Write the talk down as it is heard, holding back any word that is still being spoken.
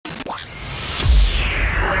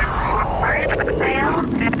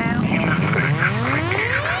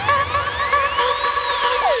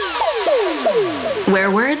Where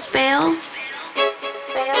words fail,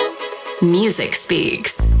 music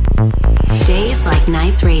speaks. Days Like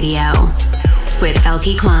Nights Radio with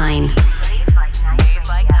Eelke Kleijn.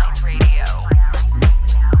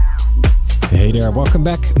 Hey there, welcome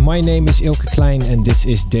back. My name is Eelke Kleijn and this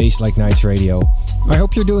is Days Like Nights Radio. I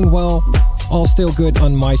hope you're doing well. All still good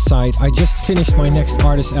on my side. I just finished my next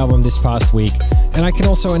artist album this past week, and I can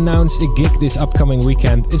also announce a gig this upcoming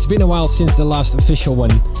weekend. It's been a while since the last official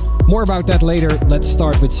one. More about that later. Let's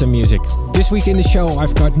start with some music. This week in the show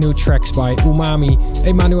I've got new tracks by Umami,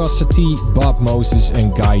 Emanuel, Satie, Bob Moses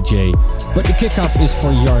and Guy J. But the kickoff is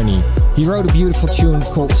for Yarni. He wrote a beautiful tune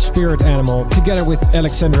called Spirit Animal together with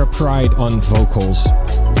Alexandra Pride on vocals.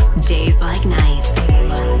 Days Like Nights.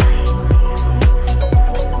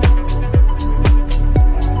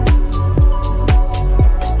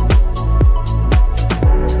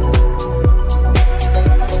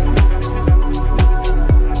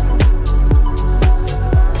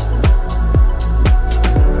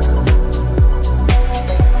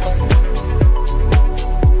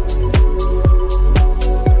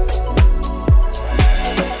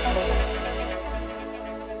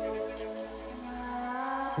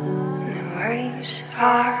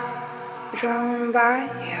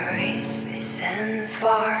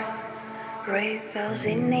 Rebels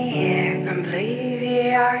in the air and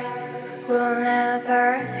oblivion will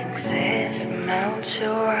never exist. Melt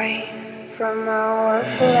away from our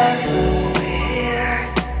flesh. Where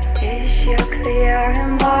is your clear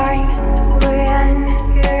mind when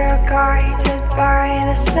you're guided by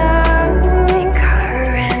the storming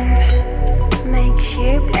current? Makes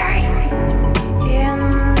you blind in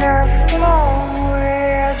the flow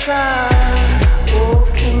we're drowned.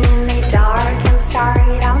 Walking in the dark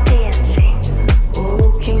inside, I'm dancing.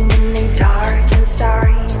 Walking in the dark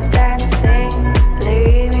inside, dancing.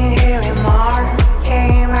 Leave me here in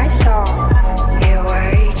marking my soul. You're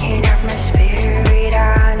waking up my spirit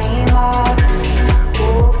anymore.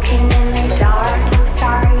 Walking in the dark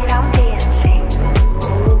inside, I'm dancing.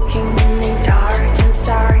 Walking in the dark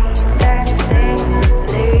inside, dancing.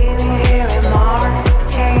 Leave me here in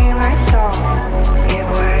marking my soul.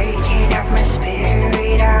 You're waking up my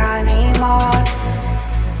spirit anymore.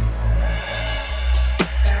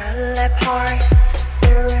 Fell apart,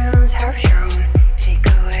 the runes have shown. Take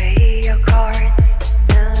away your cards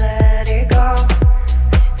and let it go.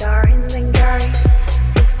 The star in the guide,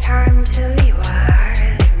 it's time to be wild.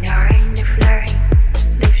 Ignite the flame,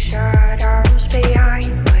 leave shadows behind.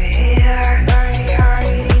 We're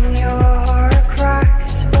hiding your cracks,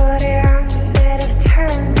 but the outfit has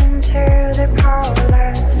turned into the parlor.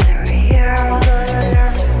 Surreal,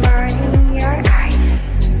 burning your eyes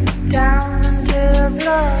down to the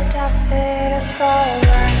blood that set us falling.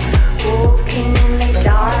 Walking in the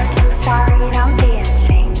dark inside, I'm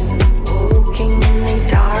dancing. Walking in the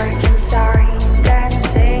dark inside,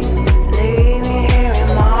 dancing. Leave me here in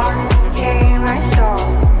marking my soul.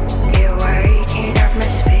 You're waking up my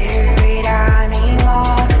spirit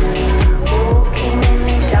anymore. Walking in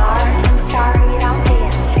the dark inside, I'm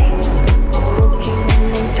dancing. Walking in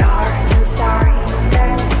the dark inside,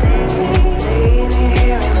 dancing. Leave me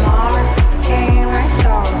here in marking my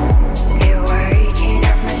soul. You're waking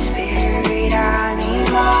up my spirit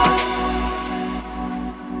anymore.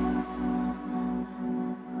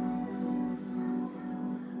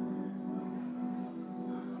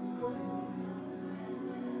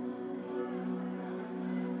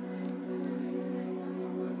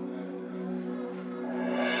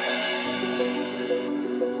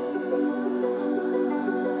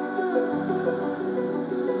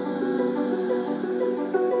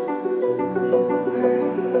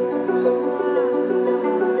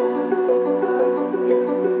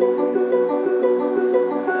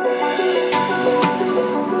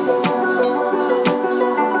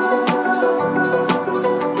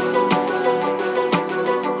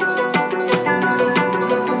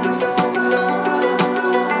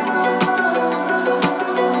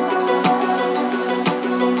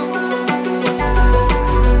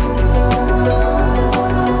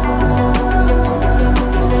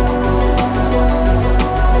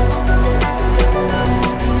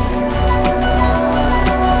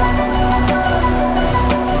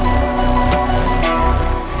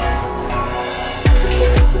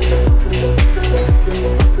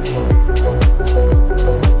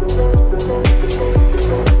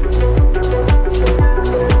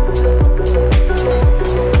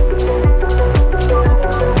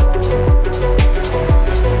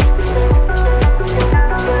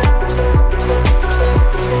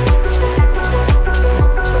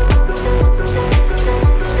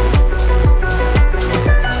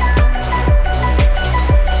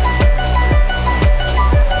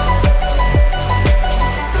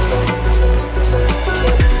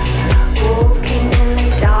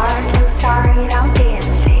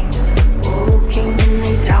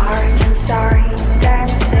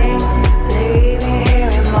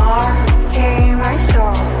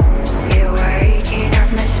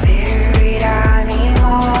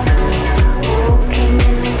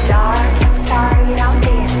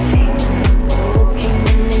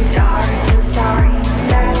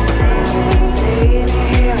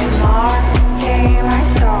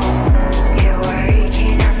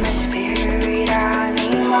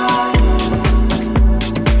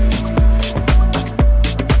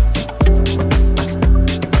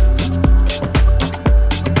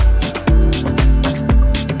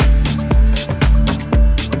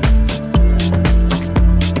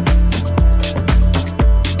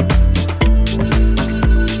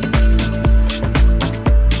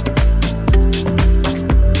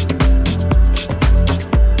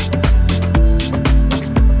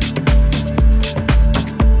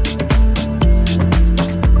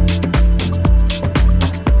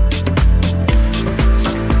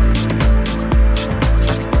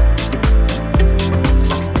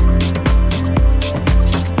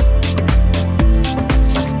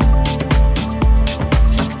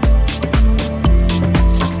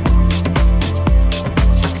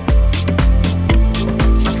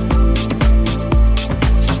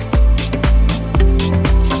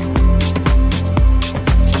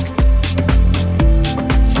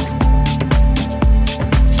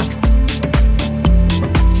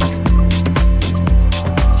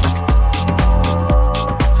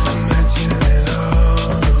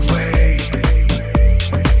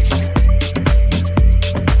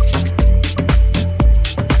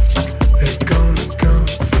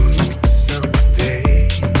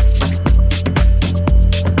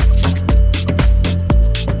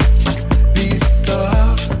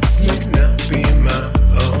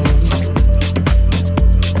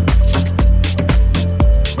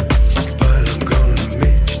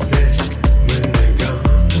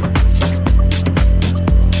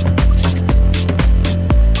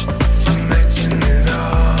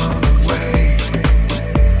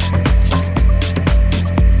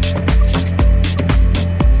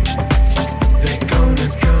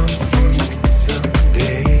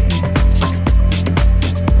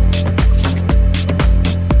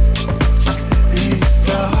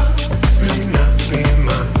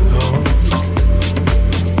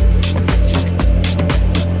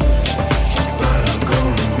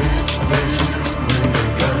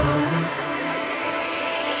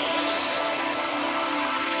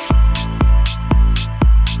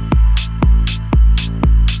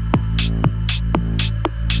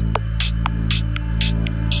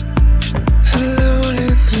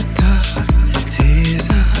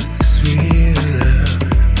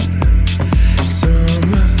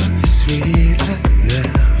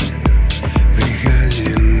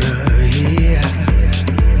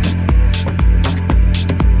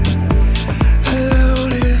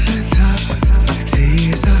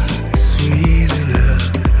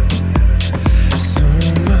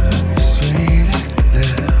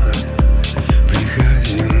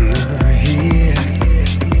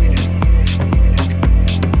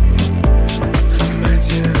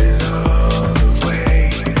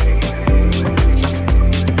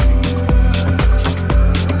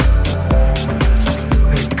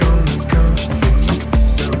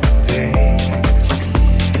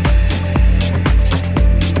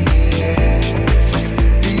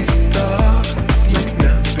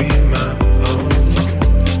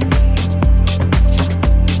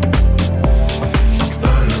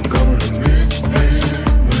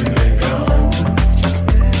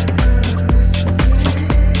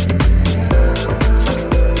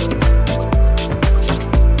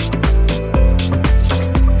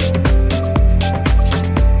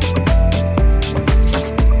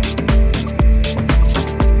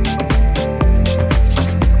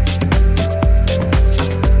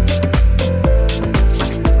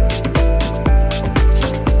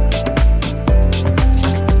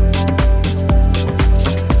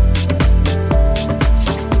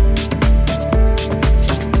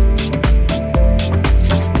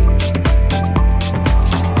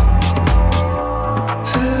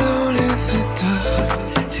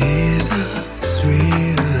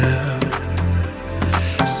 sweeter now,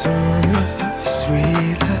 so much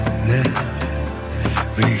sweeter now,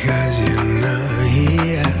 because you're not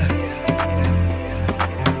here.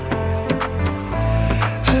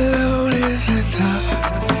 Alone in the dark,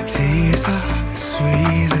 tears are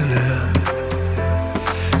sweeter now,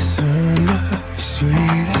 so much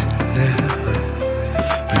sweeter now,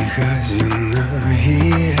 because you're not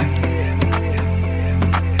here.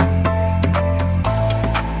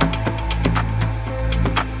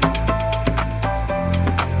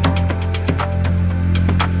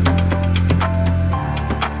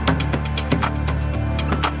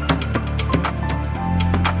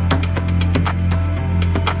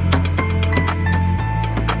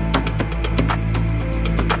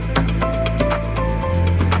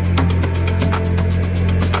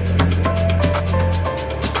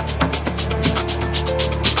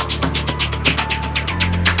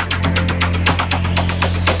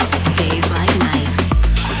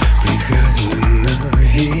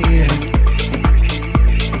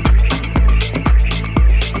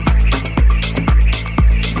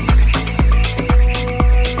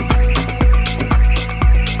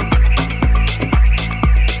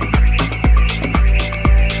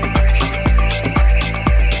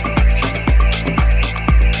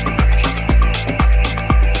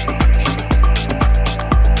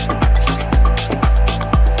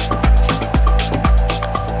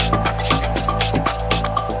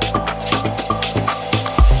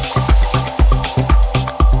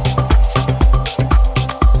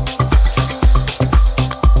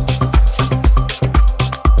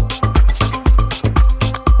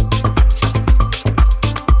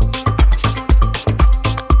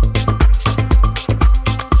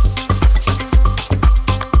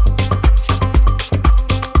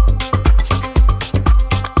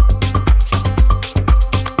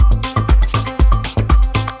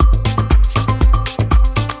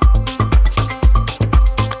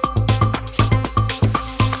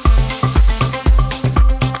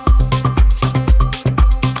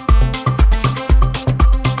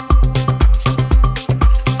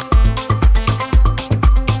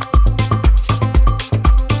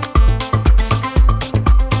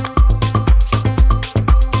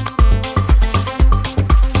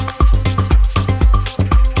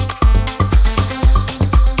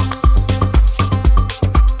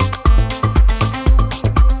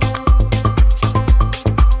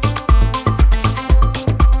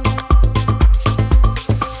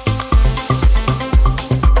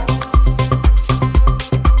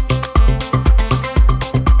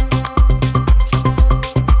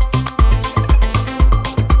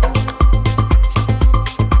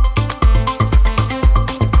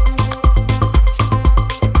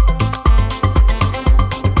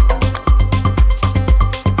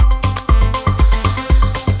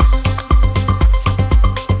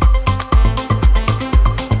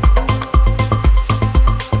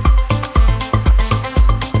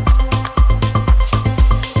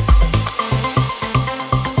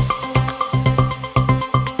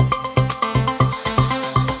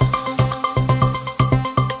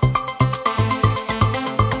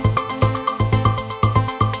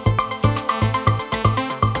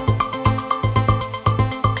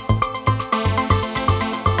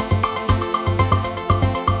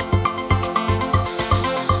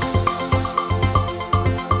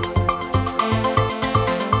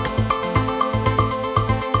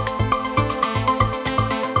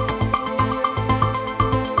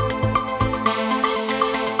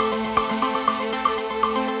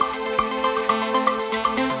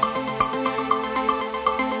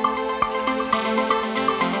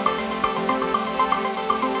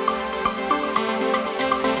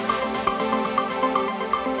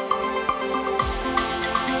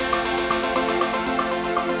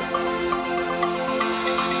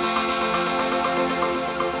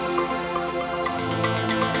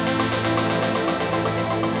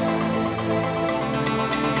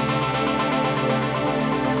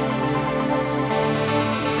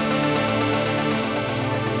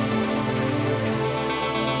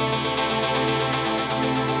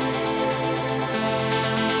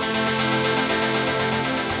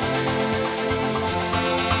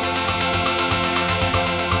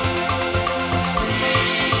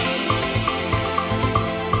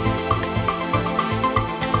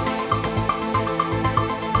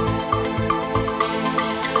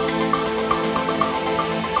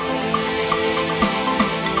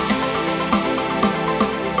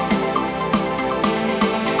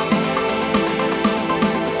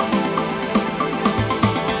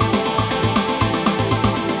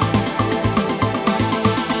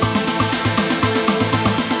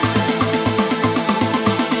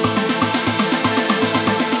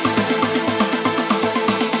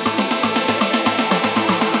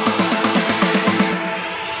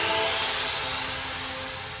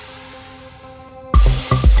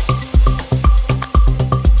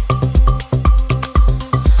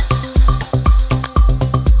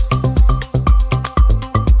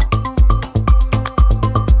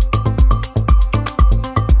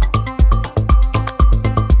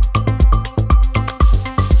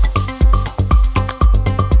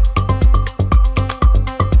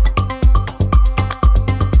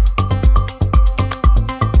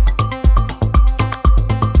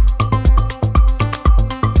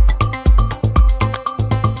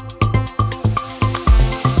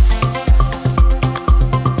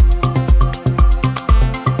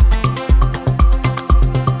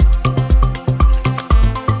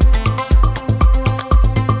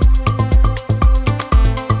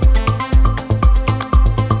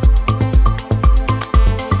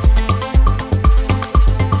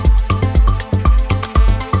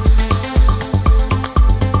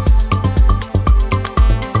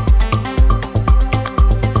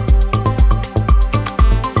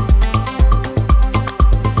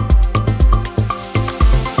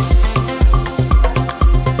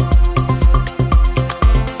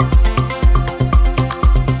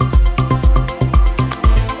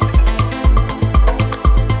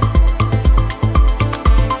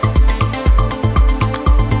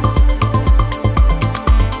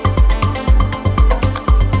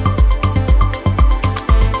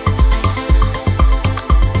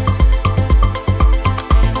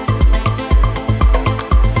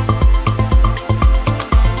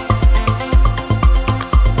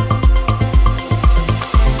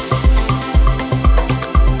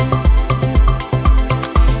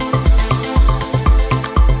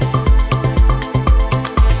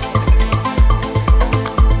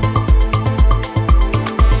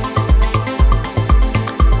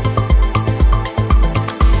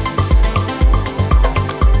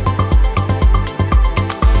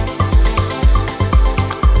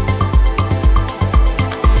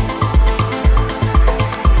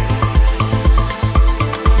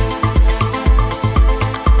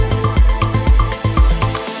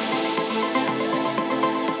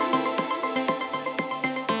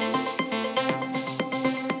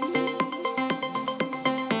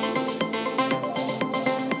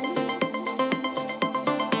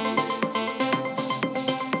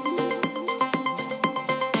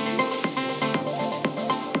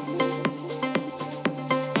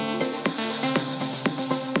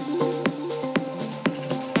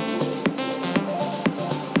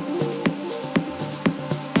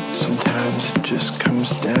 just comes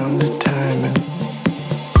down to timing.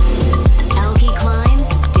 Eelke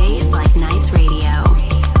Klein's Days Like Nights Radio.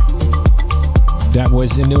 That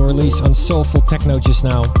was a new release on Soulful Techno just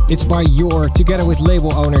now. It's by Yöurr together with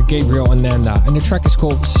label owner Gabriel Ananda, and the track is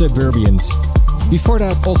called Suburbians. Before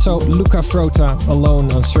that, also Luca Frota, Alone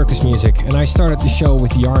on Circus Music, and I started the show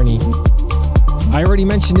with Yarni. I already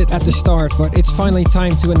mentioned it at the start, but it's finally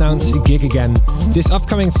time to announce a gig again. This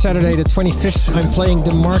upcoming Saturday the 25th, I'm playing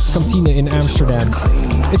the Markt Kantine in Amsterdam.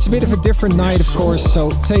 It's a bit of a different night, of course,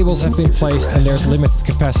 so tables have been placed and there's limited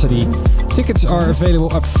capacity. Tickets are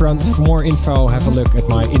available up front. For more info, have a look at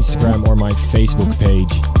my Instagram or my Facebook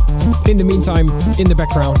page. In the meantime, in the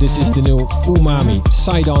background, this is the new Umami,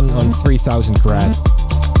 Psydon on 3000 GRAD.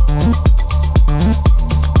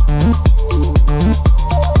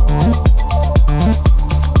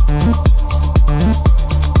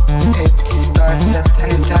 It starts at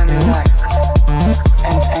any time you like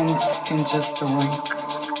and ends in just a wink.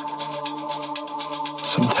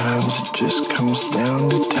 Sometimes it just comes down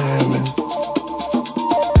to timing.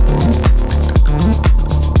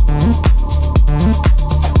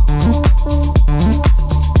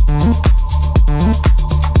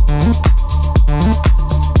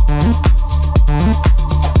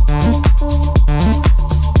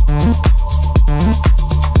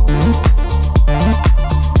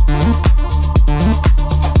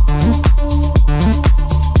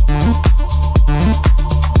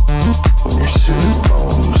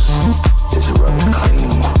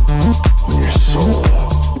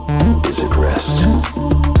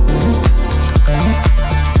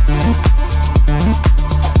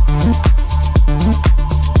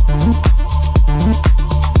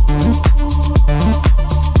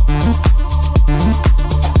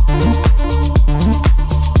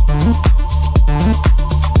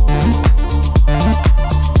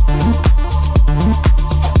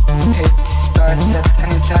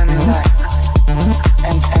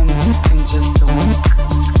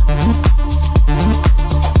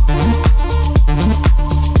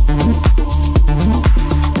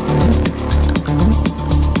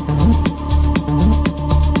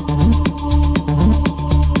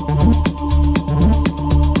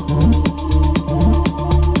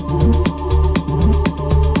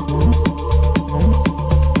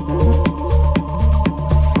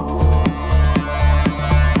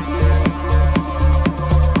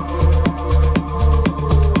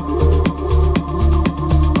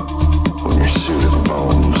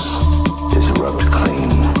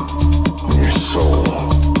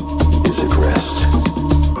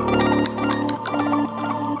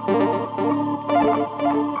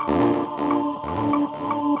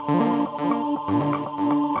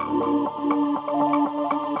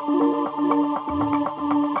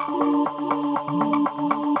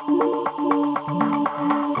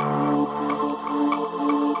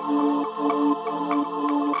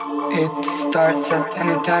 It starts at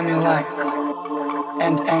any time you like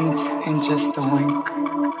and ends in just a wink.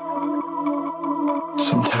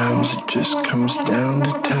 Sometimes it just comes down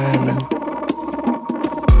to timing.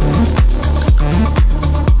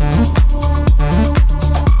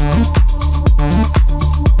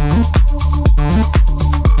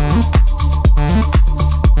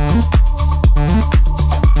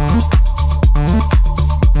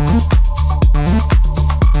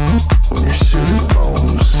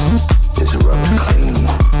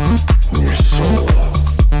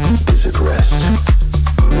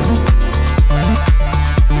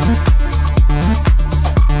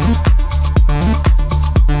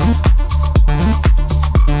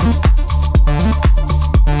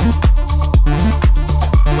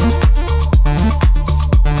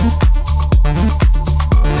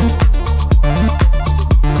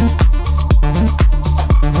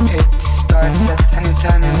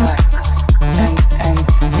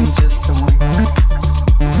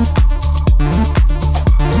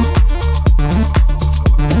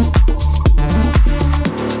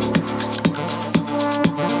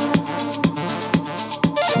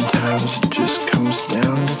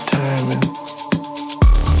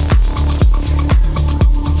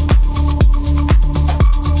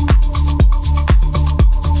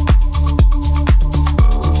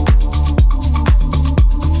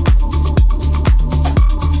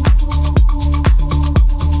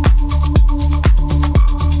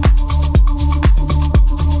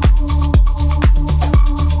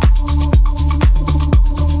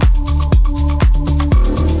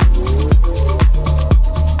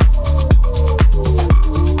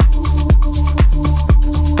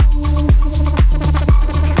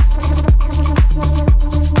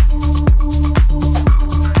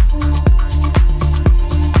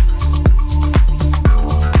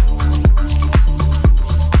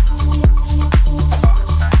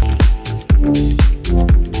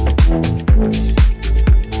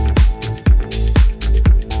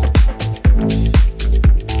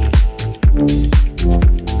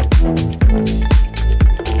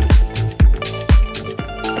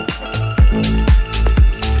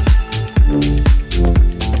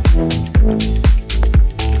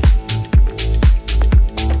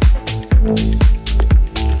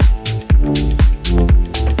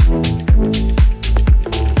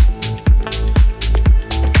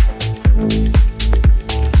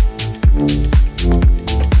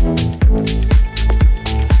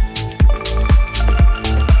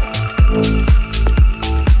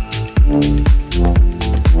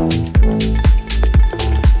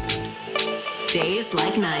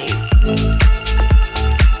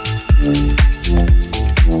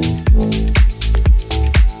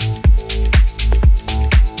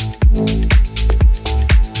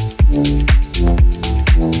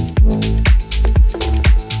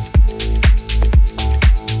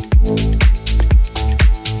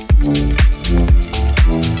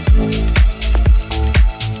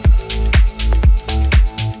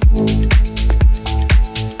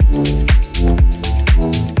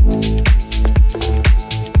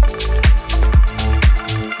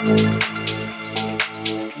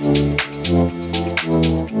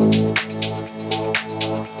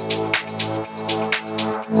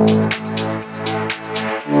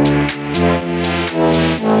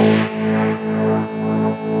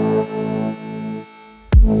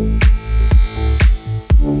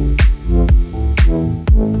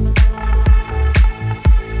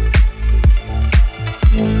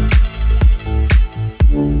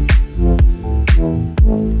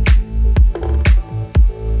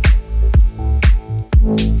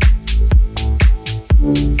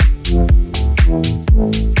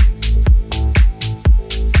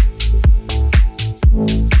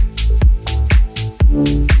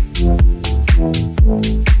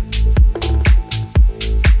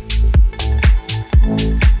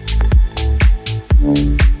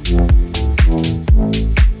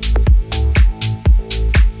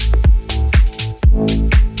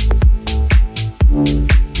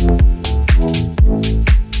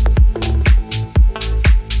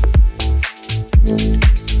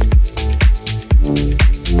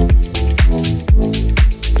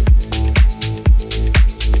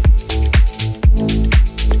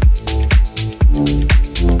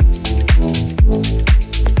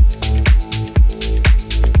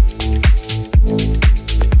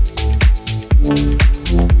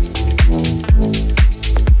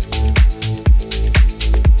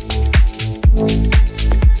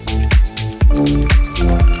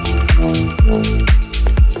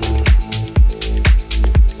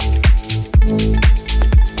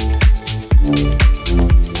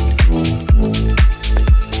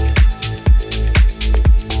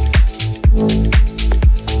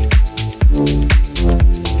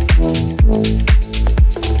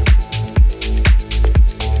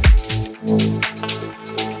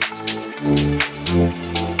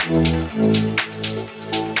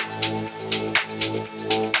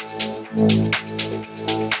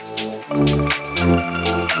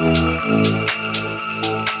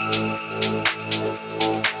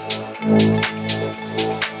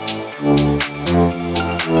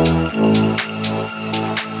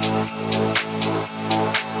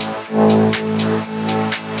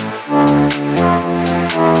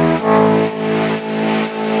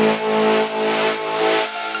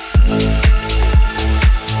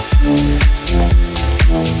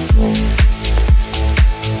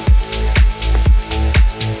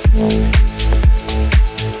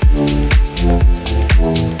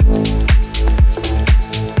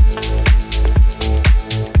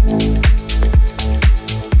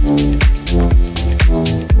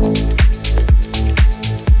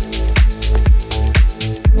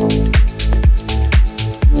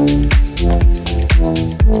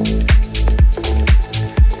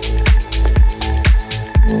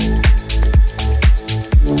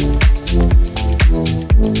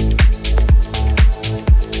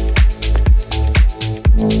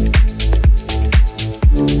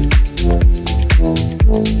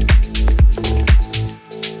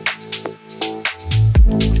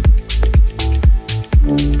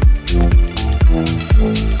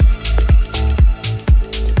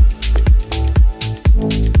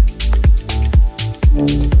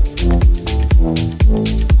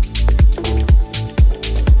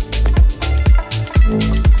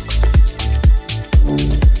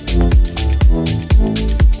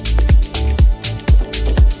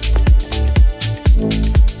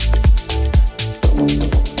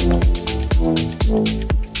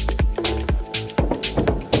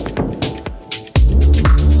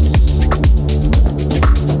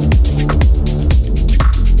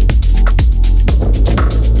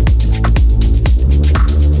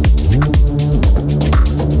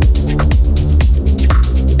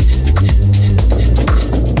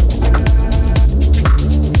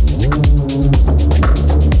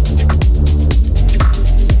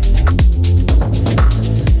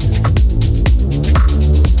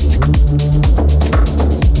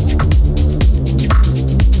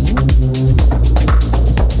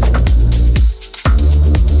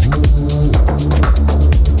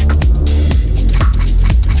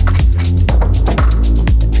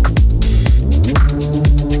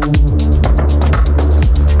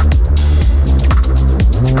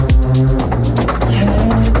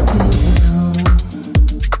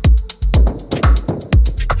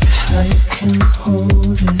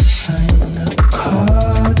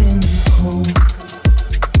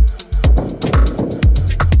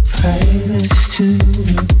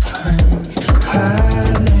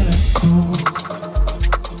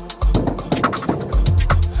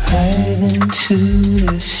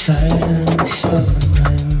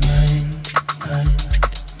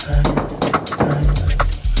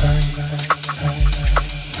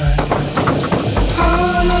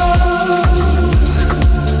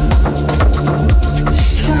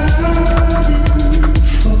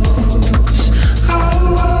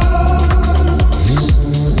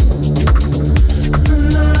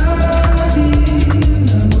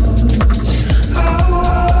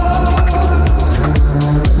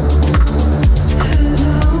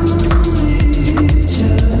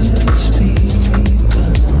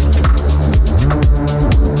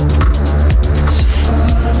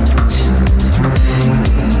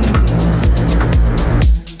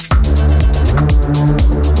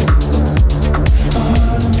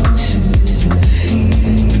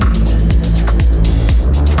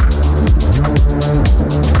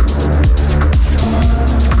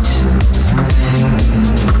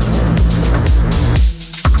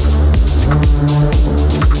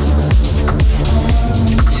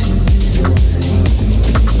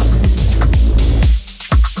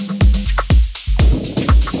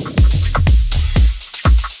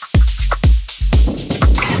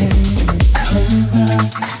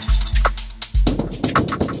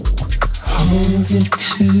 hold you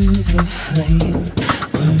to the flame.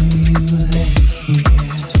 Will you lay here?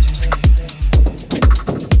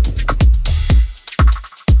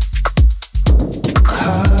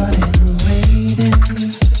 Caught in waiting,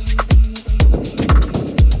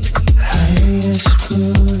 highest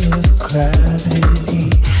pull of gravity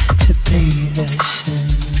to bathe us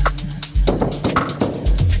in.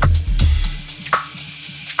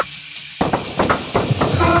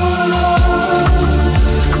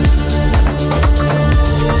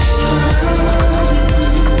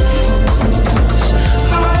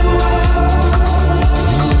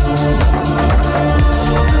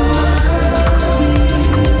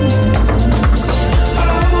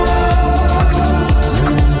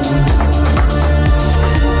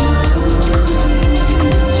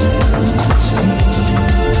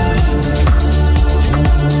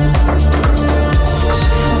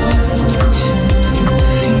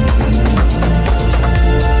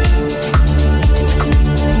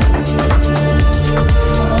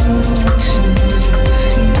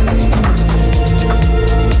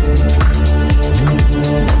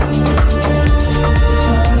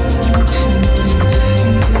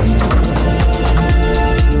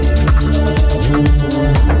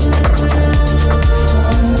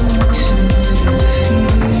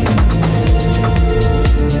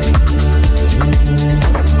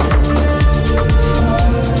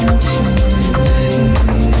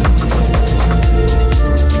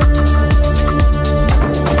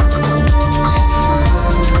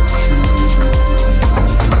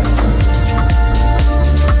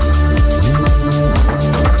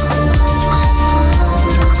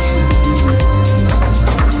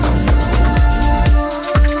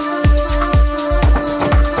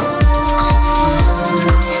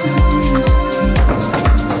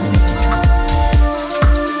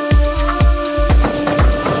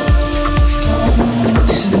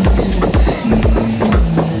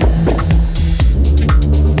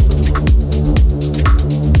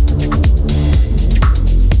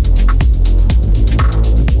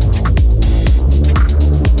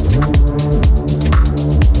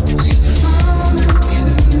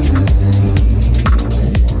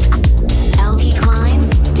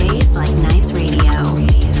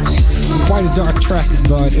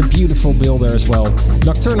 Bill there as well.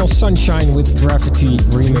 Nocturnal Sunshine with Gravity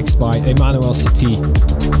remixed by Emanuel, Satie.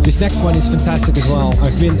 This next one is fantastic as well.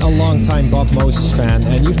 I've been a long time Bob Moses fan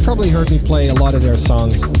and you've probably heard me play a lot of their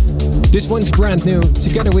songs. This one's brand new,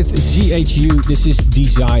 together with ZHU, this is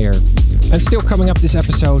Desire. And still coming up this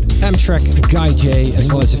episode, AMTRAC, Guy J, as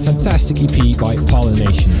well as a fantastic EP by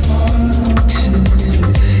Polynation.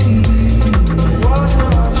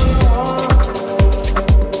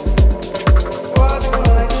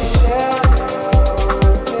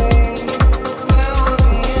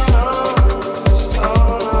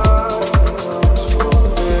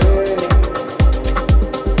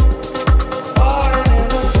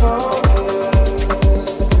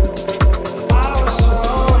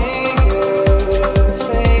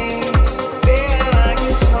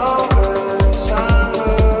 It's hopeless, I'm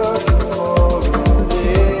looking for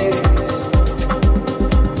relief.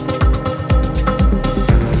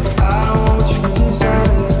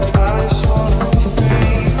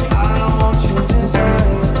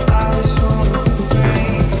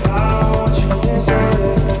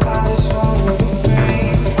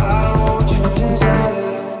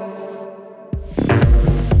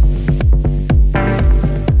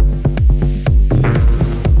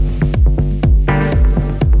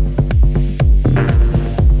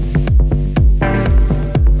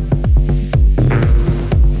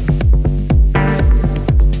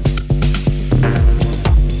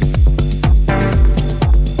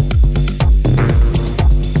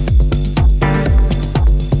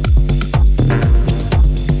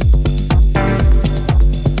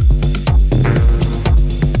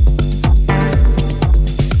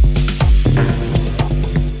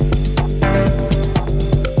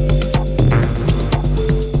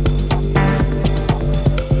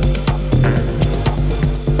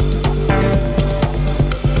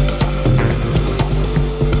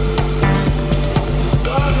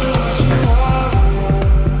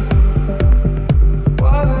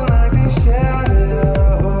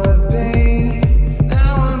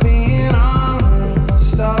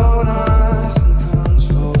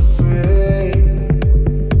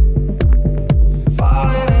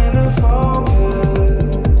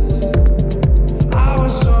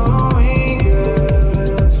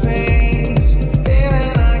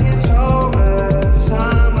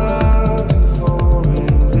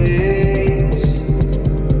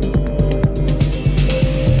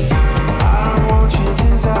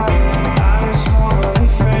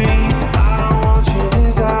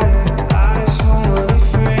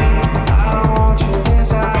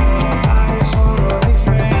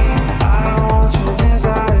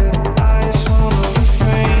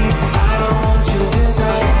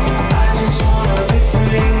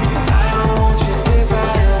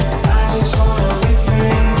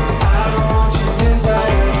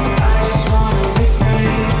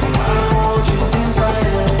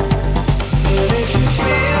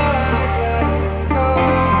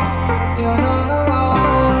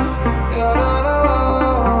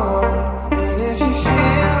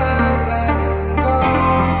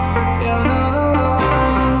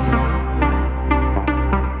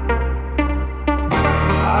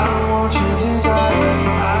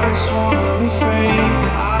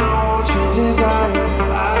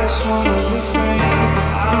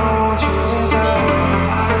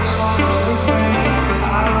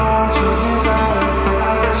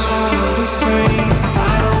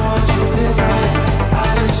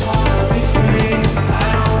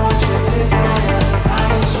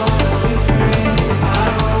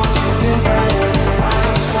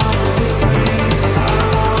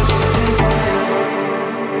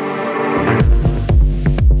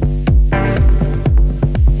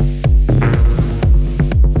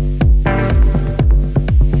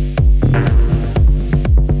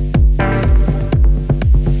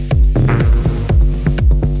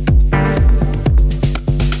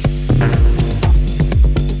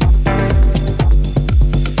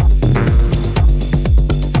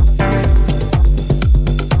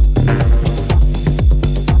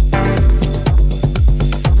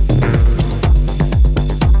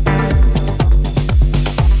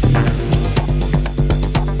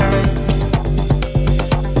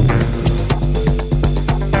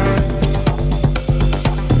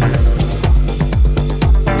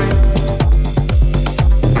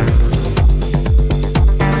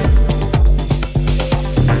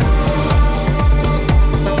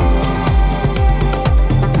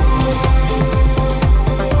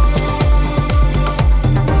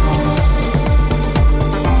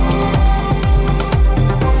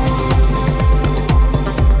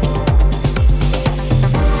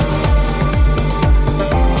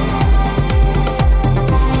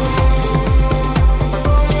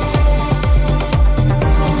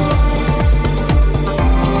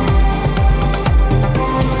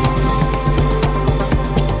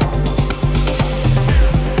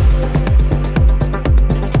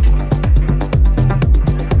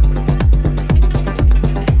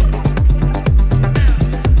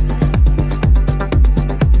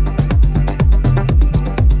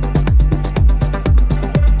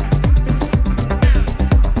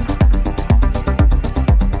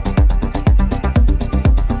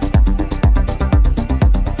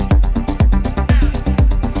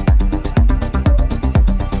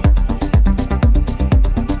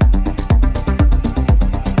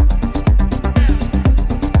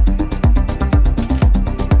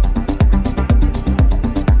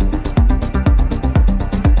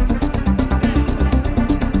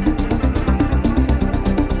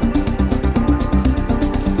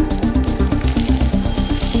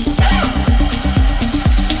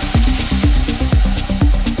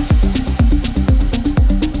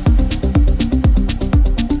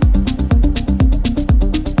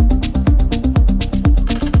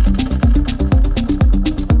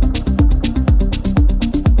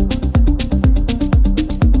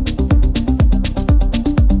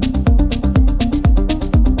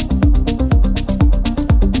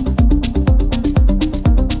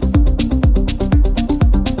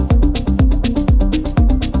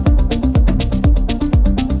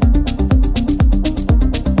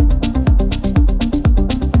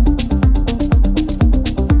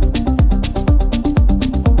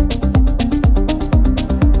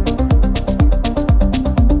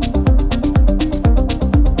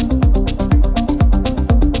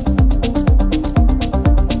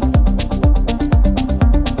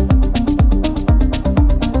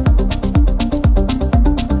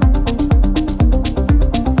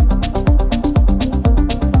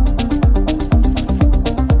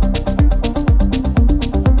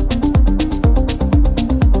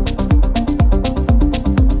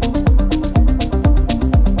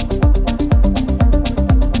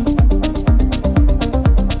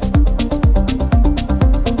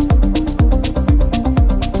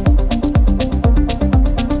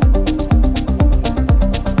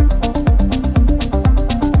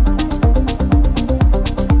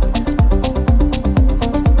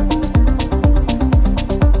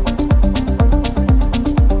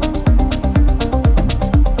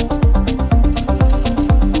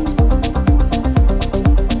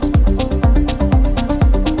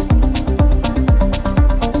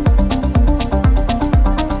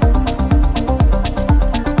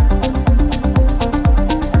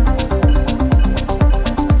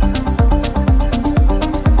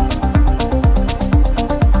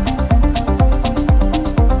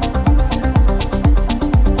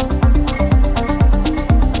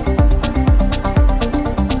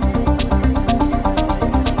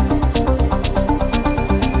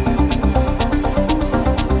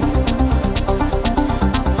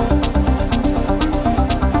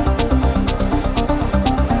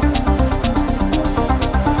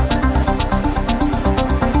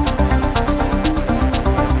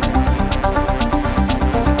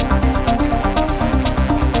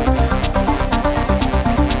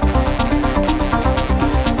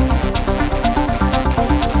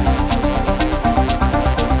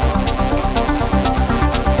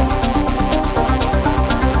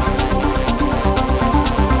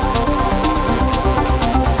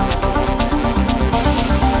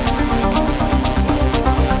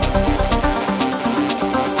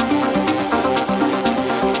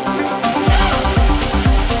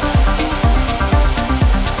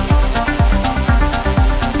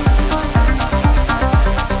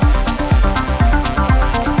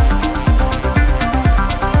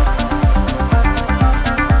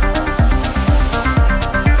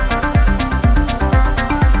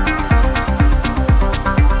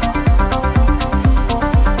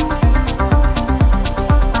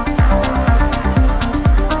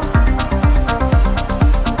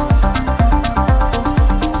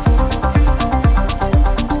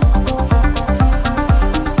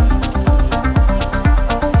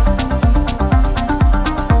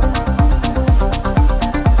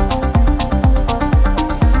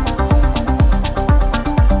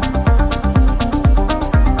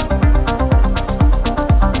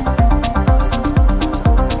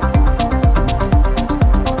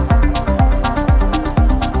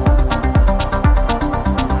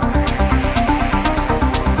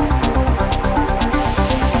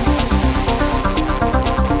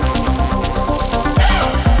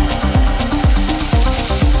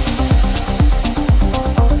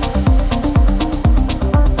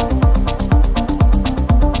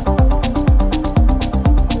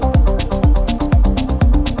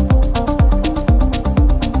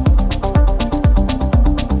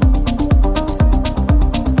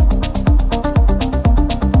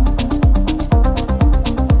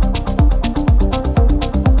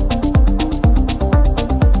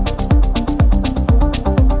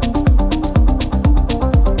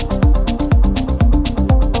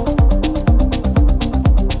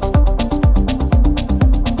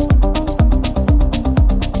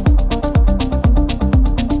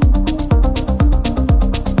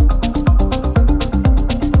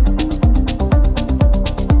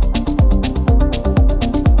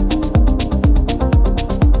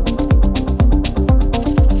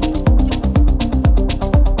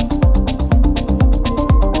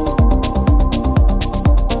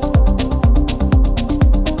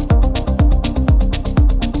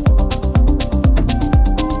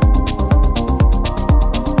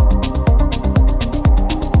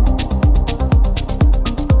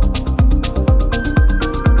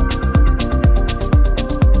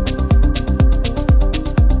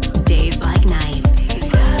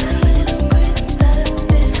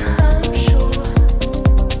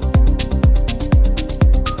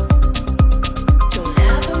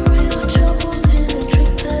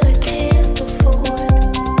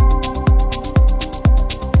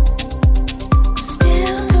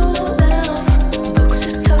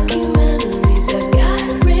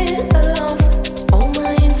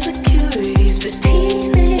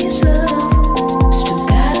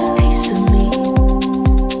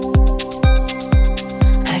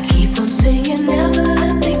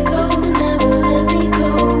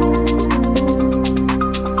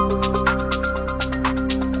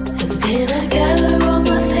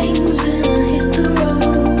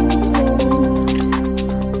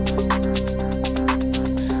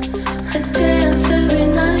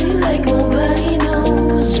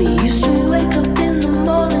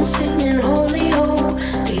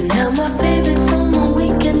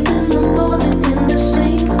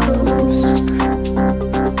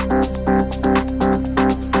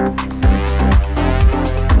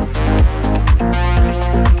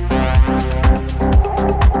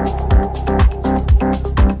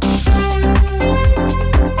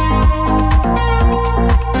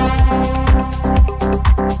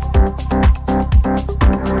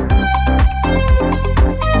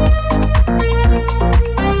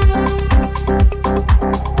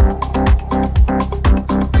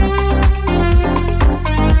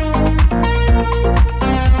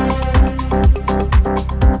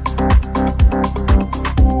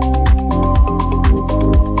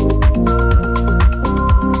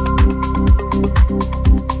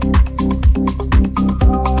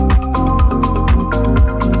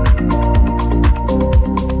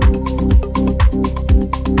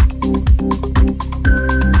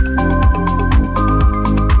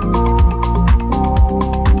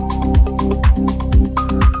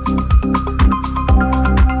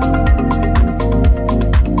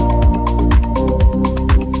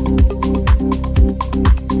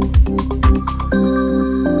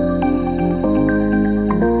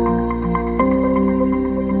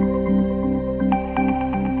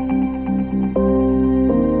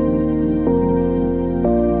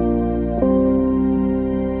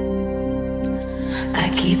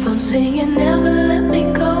 singing, never let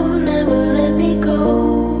me go, never let me go.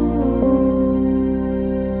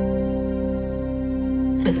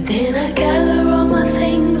 And then I gather all my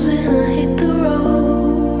things and I hit the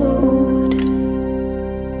road.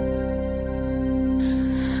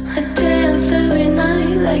 I dance every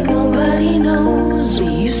night like nobody knows. We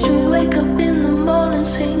used to wake up in the morning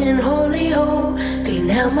singing Holy Ho. They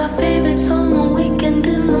now my favorite song on weekend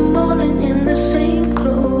in the morning in the same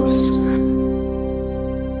clothes.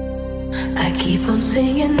 I keep on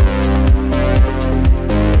singing.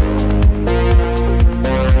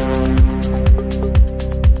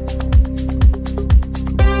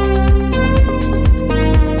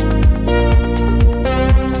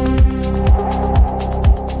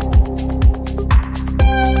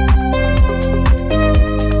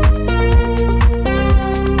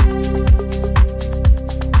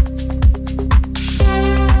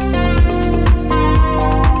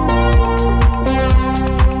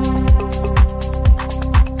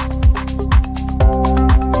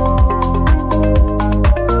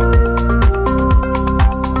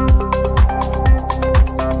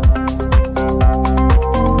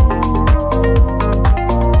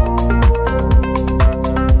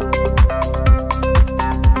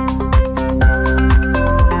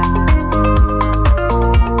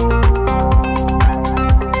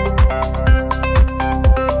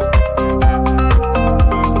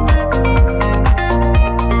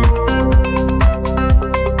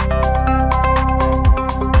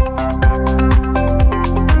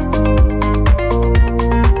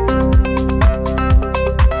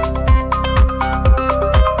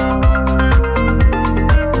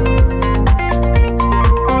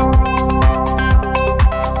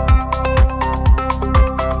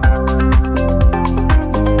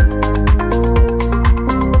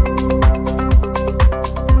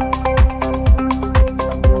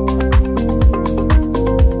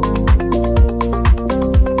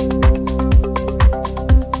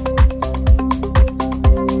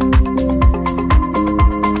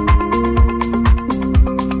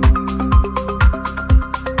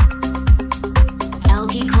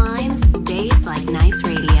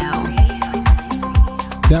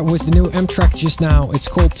 That was the new AMTRAC just now. It's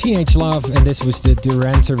called Teenage Love, and this was the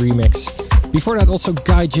Durante remix. Before that, also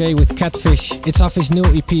Guy J with Catfish. It's off his new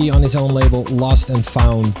EP on his own label, Lost and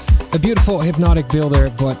Found. A beautiful hypnotic builder,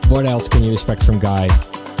 but what else can you expect from Guy?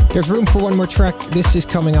 There's room for one more track. This is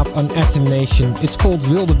coming up on ATOMNATION. It's called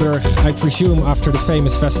Wildeburg, I presume after the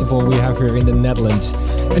famous festival we have here in the Netherlands.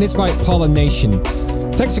 And it's by Polynation.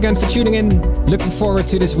 Thanks again for tuning in. Looking forward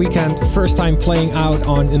to this weekend. First time playing out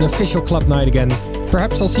on an official club night again.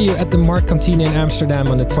 Perhaps I'll see you at the Marktkantine in Amsterdam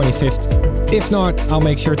on the 25th. If not, I'll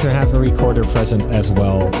make sure to have a recorder present as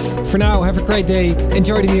well. For now, have a great day,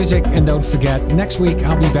 enjoy the music, and don't forget, next week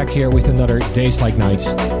I'll be back here with another Days Like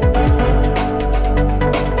Nights.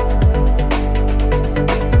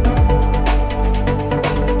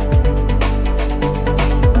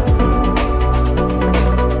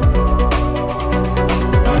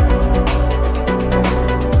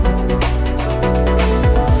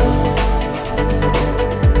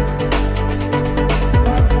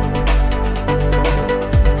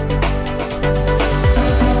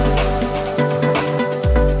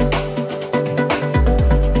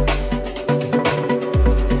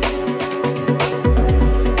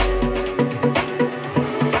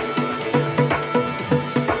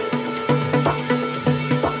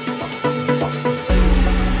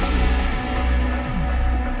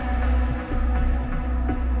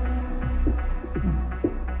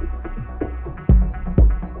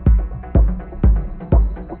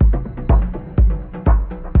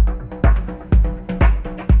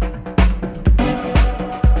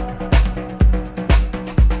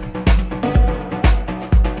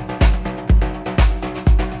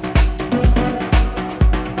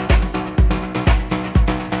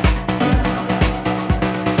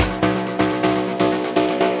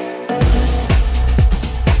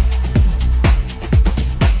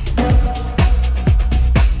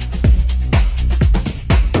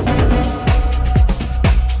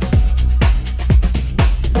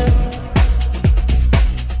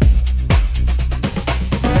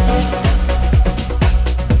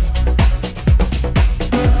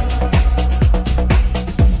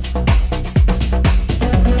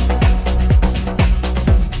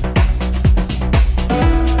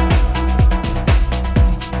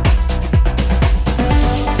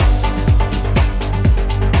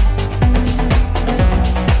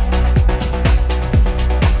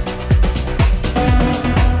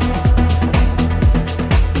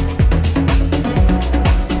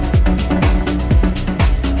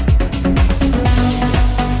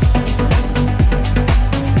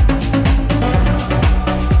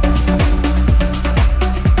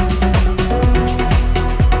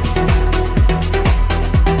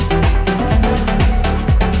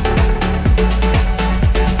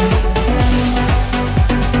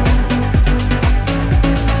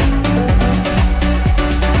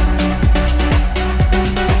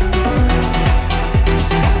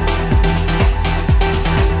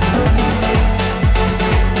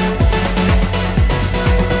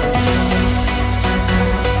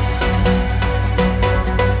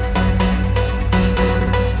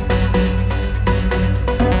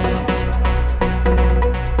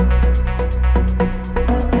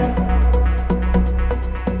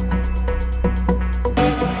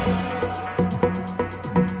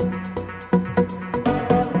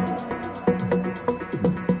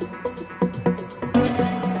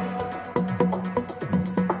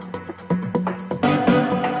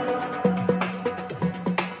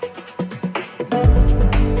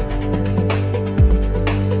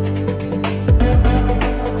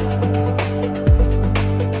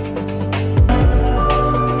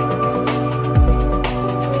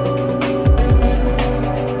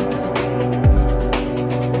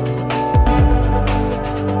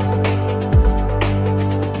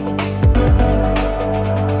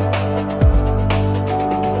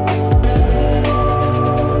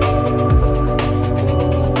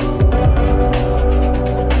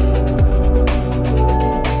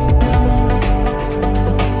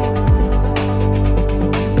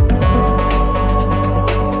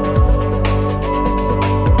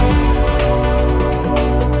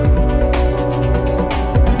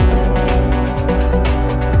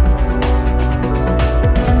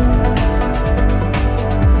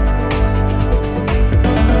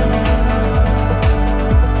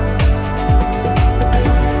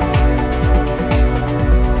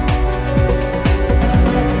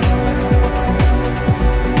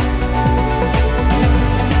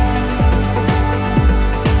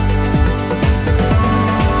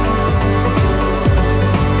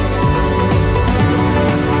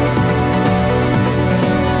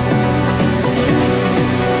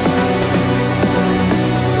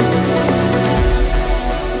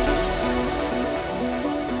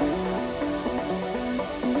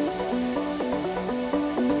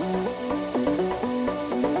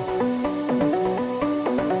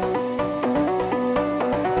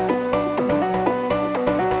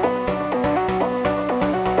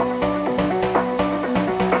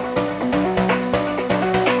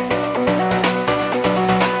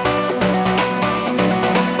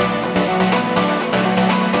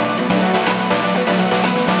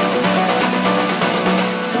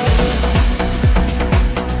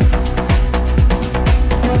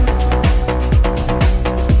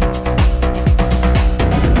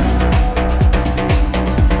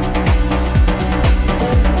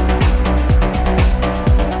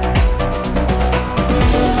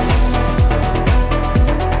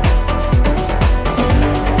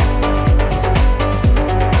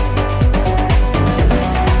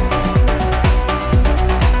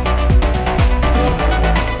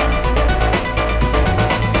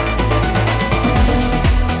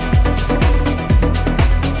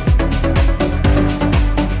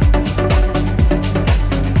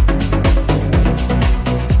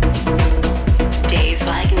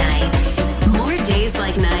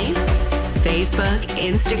 Facebook,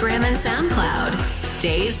 Instagram, and SoundCloud.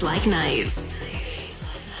 Days Like Nights.